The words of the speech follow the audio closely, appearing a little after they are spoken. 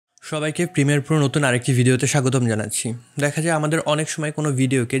সবাইকে Premiere Pro নতুন আরেকটি ভিডিওতে স্বাগতম জানাচ্ছি। দেখা যায় আমাদের অনেক সময় কোনো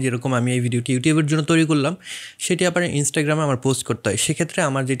ভিডিওকে, যেরকম আমি এই ভিডিওটি ইউটিউবের জন্য তৈরি করলাম, সেটি আবার ইনস্টাগ্রামে আমার পোস্ট করতে হয়। সেক্ষেত্রে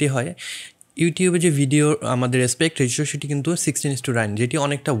আমার যেটি হয়, ইউটিউবে যে ভিডিও আমাদের অ্যাসপেক্ট রেশিও সেটি কিন্তু 16:9, যেটি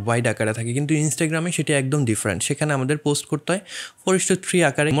অনেকটা ওয়াইড আকারে থাকে, কিন্তু ইনস্টাগ্রামে সেটি একদম ডিফারেন্ট। সেখানে আমাদের পোস্ট করতে হয় 4:3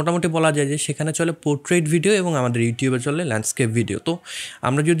 আকারে। মোটামুটি বলা যায় যে সেখানে চলে পোর্ট্রেট ভিডিও এবং আমাদের ইউটিউবে চলে ল্যান্ডস্কেপ ভিডিও। তো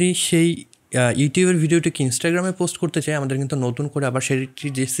আমরা যদি সেই ইউটিউবের ভিডিওটিকে ইনস্টাগ্রামে পোস্ট করতে চাই, আমাদের কিন্তু নতুন করে আবার সেটি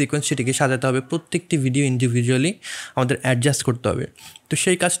যে সিকোয়েন্স সেটিকে সাজাতে হবে, প্রত্যেকটি ভিডিও ইন্ডিভিজুয়ালি আমাদের অ্যাডজাস্ট করতে হবে। তো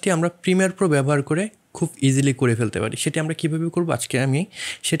সেই কাজটি আমরা প্রিমিয়ার প্রো ব্যবহার করে খুব ইজিলি করে ফেলতে পারি। সেটি আমরা কীভাবে করবো আজকে আমি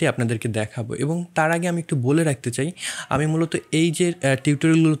সেটি আপনাদেরকে দেখাবো। এবং তার আগে আমি একটু বলে রাখতে চাই, আমি মূলত এই যে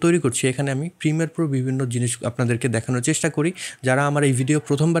টিউটোরিয়ালগুলো তৈরি করছি, এখানে আমি প্রিমিয়ার প্রো বিভিন্ন জিনিস আপনাদেরকে দেখানোর চেষ্টা করি। যারা আমার এই ভিডিও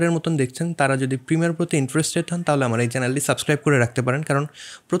প্রথমবারের মতন দেখছেন, তারা যদি প্রিমিয়ার প্রোতে ইন্টারেস্টেড হন, তাহলে আমার এই চ্যানেলটি সাবস্ক্রাইব করে রাখতে পারেন, কারণ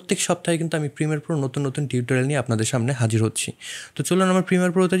প্রত্যেক সপ্তাহে কিন্তু আমি প্রিমিয়ার প্রো নতুন নতুন টিউটোরিয়াল নিয়ে আপনাদের সামনে হাজির হচ্ছি। তো চলুন আমার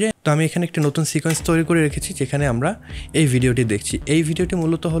প্রিমিয়ার প্রোতে যাই। তো আমি এখানে একটি নতুন সিকোয়েন্স তৈরি করে রেখেছি, যেখানে আমরা এই ভিডিওটি দেখছি। এই ভিডিওটি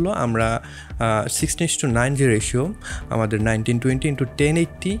মূলত হলো আমরা 16:9 যে রেশিও, আমাদের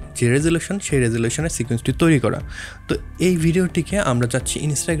 1920x1080 যে রেজলিউশন, সেই রেজলিউশনের সিকোয়েন্সটি তৈরি করা। তো এই ভিডিওটিকে আমরা চাচ্ছি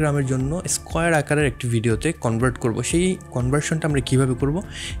ইনস্টাগ্রামের জন্য স্কোয়ার আকারের একটি ভিডিওতে কনভার্ট করব। সেই কনভার্সনটা আমরা কীভাবে করব,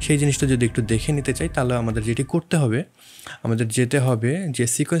 সেই জিনিসটা যদি একটু দেখে নিতে চাই, তাহলে আমাদের যেটি করতে হবে, আমাদের যেতে হবে যে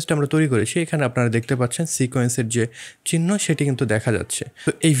সিকোয়েন্সটা আমরা তৈরি করেছি, এখানে আপনারা দেখতে পাচ্ছেন সিকোয়েন্সের যে চিহ্ন সেটি কিন্তু দেখা যাচ্ছে।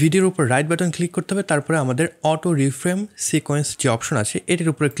 তো এই ভিডিওর উপর রাইট বাটন ক্লিক করতে হবে, তারপরে আমাদের অটো রিফ্রেম সিকোয়েন্স যে অপশন আছে এটির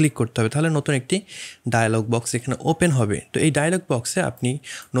উপরে ক্লিক করতে হবে। তাহলে নতুন একটি ডায়ালগ বক্স এখানে ওপেন হবে। তো এই ডায়ালগ বক্সে আপনি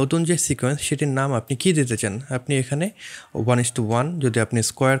নতুন যে সিকোয়েন্স সেটির নাম আপনি কী দিতে চান, আপনি এখানে 1:1 যদি আপনি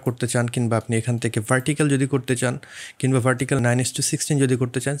স্কোয়ার করতে চান, কিংবা আপনি এখান থেকে ভার্টিক্যাল যদি করতে চান, কিংবা ভার্টিক্যাল 9:16 যদি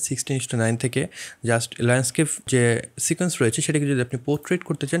করতে চান, 16:9 থেকে জাস্ট ল্যান্ডস্কেপ যে সিকোয়েন্স রয়েছে সেটাকে যদি আপনি পোর্ট্রেট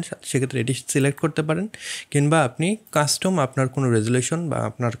করতে চান, সেক্ষেত্রে এটি সিলেক্ট করতে পারেন, কিংবা আপনি কাস্টম আপনার কোনো রেজলিউশন বা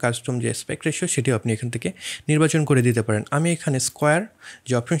আপনার কাস্টম যে অ্যাসপেক্ট রেশিও সেটিও আপনি এখান থেকে নির্বাচন করে দিতে পারেন। আমি এখানে স্কোয়ার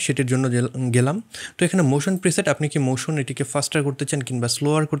যে অপশন সেটির জন্য গেলাম। তো এখানে মোশন প্রিসেট, আপনি কি মোশন এটিকে ফাস্টার করতে চান কিংবা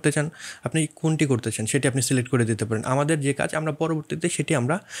স্লোয়ার করতে চান, আপনি কোনটি করতে চান সেটি আপনি সিলেক্ট করে দিতে পারেন। আমাদের যে কাজ, আমরা পরবর্তীতে সেটি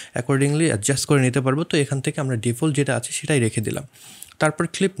আমরা অ্যাকর্ডিংলি অ্যাডজাস্ট করে নিতে পারবো। তো এখান থেকে আমরা ডিফল্ট যেটা আছে সেটাই রেখে দিলাম। তারপর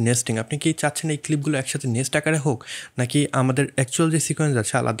ক্লিপ নেস্টিং, আপনি কি চাচ্ছেন এই ক্লিপগুলো একসাথে নেস্ট আকারে হোক, নাকি আমাদের অ্যাকচুয়াল যে সিকোয়েন্স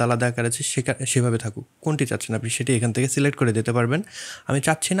আছে আলাদা আলাদা আকারে আছে সেভাবে থাকুক, কোনটি চাচ্ছেন আপনি সেটি এখান থেকে সিলেক্ট করে দিতে পারবেন। আমি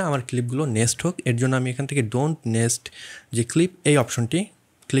চাচ্ছি না আমার ক্লিপগুলো নেস্ট হোক, এর জন্য আমি এখান থেকে ডোন্ট নেস্ট যে ক্লিপ, এই অপশনটি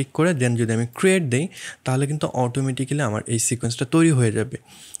ক্লিক করে দেন যদি আমি ক্রিয়েট দিই, তাহলে কিন্তু অটোমেটিক্যালি আমার এই সিকোয়েন্সটা তৈরি হয়ে যাবে।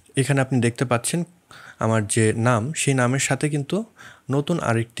 এখানে আপনি দেখতে পাচ্ছেন আমার যে নাম, সেই নামের সাথে কিন্তু নতুন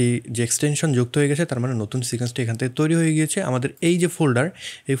আরেকটি যে এক্সটেনশন যুক্ত হয়ে গেছে, তার মানে নতুন সিকোয়েন্সটি এখান থেকে তৈরি হয়ে গিয়েছে। আমাদের এই যে ফোল্ডার,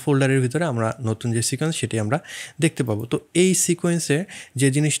 এই ফোল্ডারের ভিতরে আমরা নতুন যে সিকোয়েন্স সেটি আমরা দেখতে পাবো। তো এই সিকোয়েন্সে যে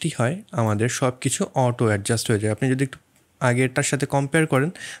জিনিসটি হয়, আমাদের সব কিছু অটো অ্যাডজাস্ট হয়ে যায়। আপনি যদি একটু আগেরটার সাথে কম্পেয়ার করেন,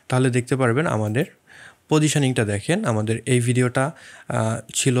 তাহলে দেখতে পারবেন আমাদের পজিশনিংটা দেখেন। আমাদের এই ভিডিওটা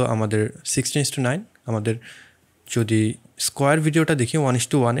ছিল আমাদের 16:9, আমাদের যদি স্কোয়ার ভিডিওটা দেখি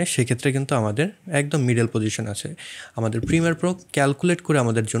 1:1, সেক্ষেত্রে কিন্তু আমাদের একদম মিডল পজিশন আছে। আমাদের প্রিমিয়ার প্রো ক্যালকুলেট করে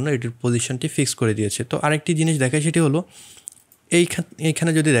আমাদের জন্য এটির পজিশনটি ফিক্স করে দিয়েছে। তো আরেকটি জিনিস দেখায়, সেটি হলো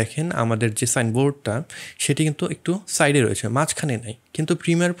এইখানে যদি দেখেন আমাদের যে সাইনবোর্ডটা সেটি কিন্তু একটু সাইডে রয়েছে, মাঝখানে নাই। কিন্তু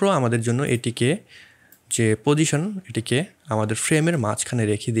প্রিমিয়ার প্রো আমাদের জন্য এটিকে যে পজিশন, এটিকে আমাদের ফ্রেমের মাঝখানে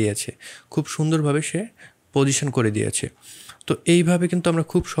রেখে দিয়েছে, খুব সুন্দরভাবে সে পজিশন করে দিয়েছে। তো এইভাবে কিন্তু আমরা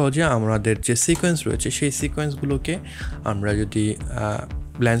খুব সহজে আমাদের যে সিকোয়েন্স রয়েছে, সেই সিকোয়েন্সগুলোকে আমরা যদি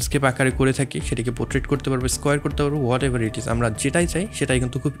ল্যান্ডস্কেপ আকারে করে থাকি, সেটিকে পোর্ট্রেট করতে পারবো, স্কোয়ার করতে পারবো, হোয়াট এভার ইট ইজ, আমরা যেটাই চাই সেটাই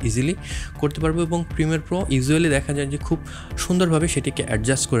কিন্তু খুব ইজিলি করতে পারবো। এবং প্রিমিয়ার প্রো ইউজুয়ালি দেখা যায় যে খুব সুন্দরভাবে সেটিকে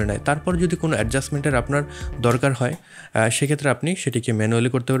অ্যাডজাস্ট করে নেয়। তারপর যদি কোনো অ্যাডজাস্টমেন্টের আপনার দরকার হয়, সেক্ষেত্রে আপনি সেটিকে ম্যানুয়ালি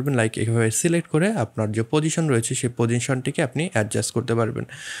করতে পারবেন। লাইক এভাবে সিলেক্ট করে আপনার যে পজিশন রয়েছে সেই পজিশনটিকে আপনি অ্যাডজাস্ট করতে পারবেন।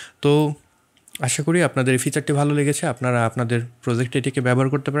 তো আশা করি আপনাদের এই ফিচারটি ভালো লেগেছে, আপনারা আপনাদের প্রজেক্টে এটিকে ব্যবহার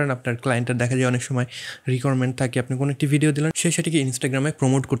করতে পারেন। আপনার ক্লায়েন্টের দেখা যায় অনেক সময় রিকোয়ারমেন্ট থাকে, আপনি কোনো একটি ভিডিও দিলেন, সে সেটিকে ইনস্টাগ্রামে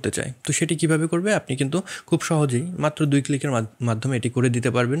প্রমোট করতে চায়। তো সেটি কীভাবে করবে, আপনি কিন্তু খুব সহজেই মাত্র 2 ক্লিকের মাধ্যমে এটি করে দিতে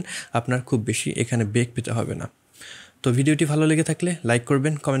পারবেন। আপনার খুব বেশি এখানে বেগ পেতে হবে না। তো ভিডিওটি ভালো লেগে থাকলে লাইক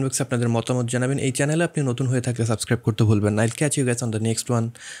করবেন, কমেন্ট বক্সে আপনাদের মতামত জানাবেন। এই চ্যানেলে আপনি নতুন হয়ে থাকলে সাবস্ক্রাইব করতে ভুলবেন না। আইল catch you guys on the next one.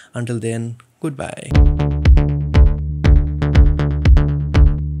 Until then, good bye.